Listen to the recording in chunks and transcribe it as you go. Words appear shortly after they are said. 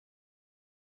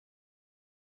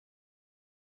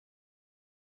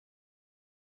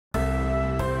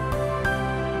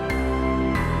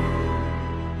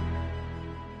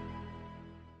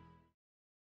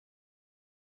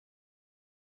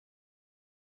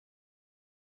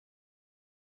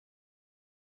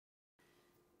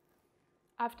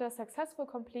After successful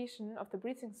completion of the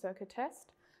breathing circuit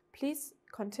test, please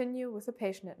continue with the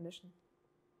patient admission.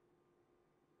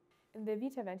 In the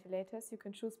Evita ventilators, you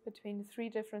can choose between 3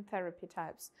 different therapy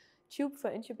types: tube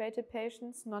for intubated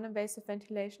patients, non-invasive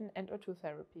ventilation, and O2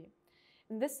 therapy.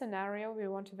 In this scenario, we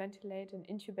want to ventilate an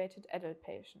intubated adult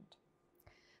patient.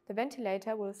 The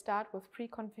ventilator will start with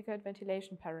pre-configured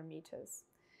ventilation parameters.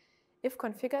 If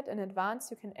configured in advance,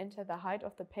 you can enter the height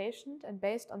of the patient, and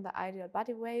based on the ideal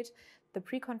body weight, the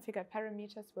pre-configured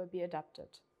parameters will be adapted.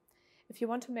 If you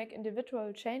want to make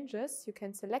individual changes, you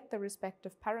can select the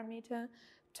respective parameter,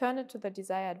 turn it to the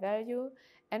desired value,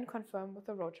 and confirm with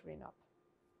the rotary knob.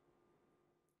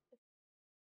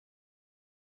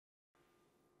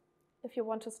 If you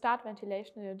want to start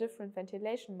ventilation in a different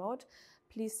ventilation mode,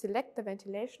 please select the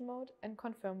ventilation mode and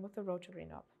confirm with the rotary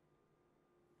knob.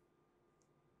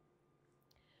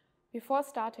 Before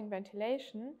starting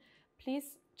ventilation,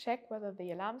 please check whether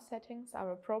the alarm settings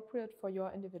are appropriate for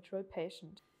your individual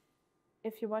patient.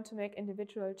 If you want to make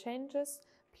individual changes,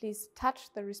 please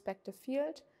touch the respective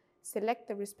field, select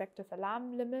the respective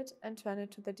alarm limit, and turn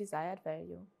it to the desired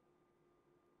value.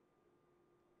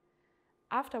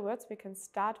 Afterwards, we can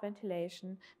start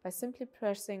ventilation by simply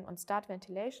pressing on Start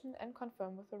Ventilation and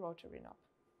confirm with the rotary knob.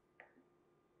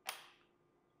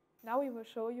 Now we will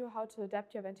show you how to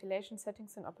adapt your ventilation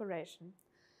settings in operation.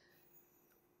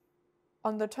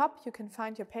 On the top, you can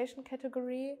find your patient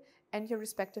category and your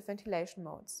respective ventilation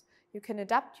modes. You can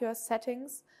adapt your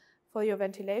settings for your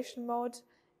ventilation mode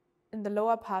in the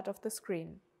lower part of the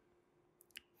screen.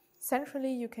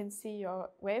 Centrally, you can see your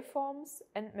waveforms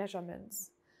and measurements.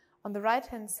 On the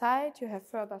right-hand side, you have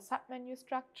further submenu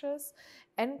structures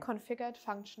and configured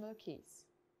functional keys.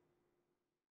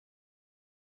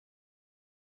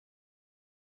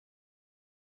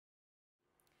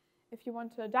 If you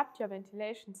want to adapt your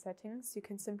ventilation settings, you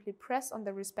can simply press on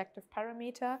the respective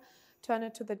parameter, turn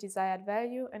it to the desired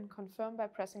value, and confirm by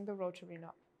pressing the rotary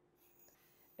knob.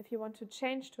 If you want to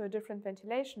change to a different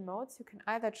ventilation modes, you can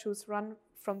either choose Run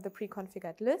from the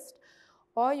pre-configured list,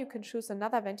 or you can choose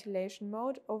another ventilation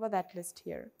mode over that list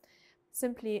here.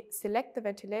 Simply select the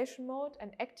ventilation mode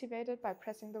and activate it by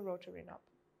pressing the rotary knob.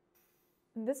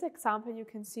 In this example, you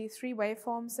can see 3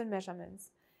 waveforms and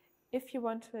measurements. If you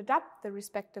want to adapt the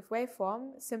respective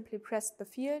waveform, simply press the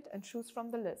field and choose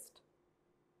from the list.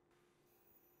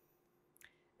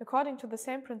 According to the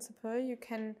same principle, you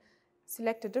can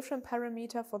select a different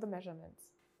parameter for the measurements.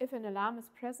 If an alarm is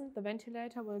present, the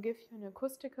ventilator will give you an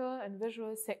acoustical and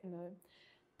visual signal.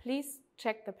 Please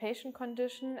check the patient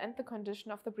condition and the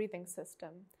condition of the breathing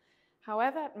system.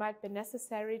 However, it might be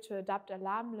necessary to adapt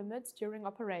alarm limits during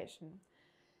operation.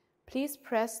 Please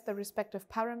press the respective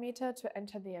parameter to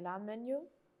enter the alarm menu.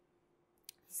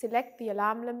 Select the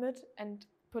alarm limit and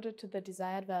put it to the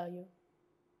desired value.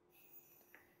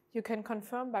 You can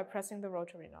confirm by pressing the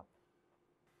rotary knob.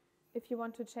 If you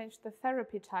want to change the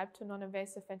therapy type to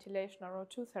non-invasive ventilation or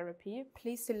O2 therapy,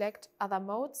 please select Other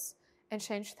Modes and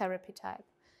change therapy type.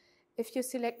 If you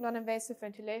select non-invasive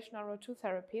ventilation or O2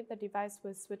 therapy, the device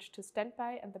will switch to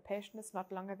standby and the patient is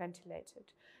not longer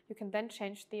ventilated. You can then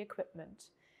change the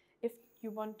equipment. If you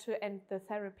want to end the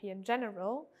therapy in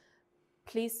general,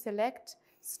 please select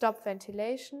Stop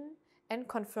Ventilation and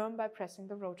confirm by pressing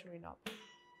the rotary knob.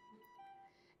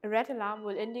 A red alarm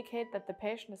will indicate that the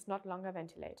patient is not longer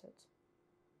ventilated.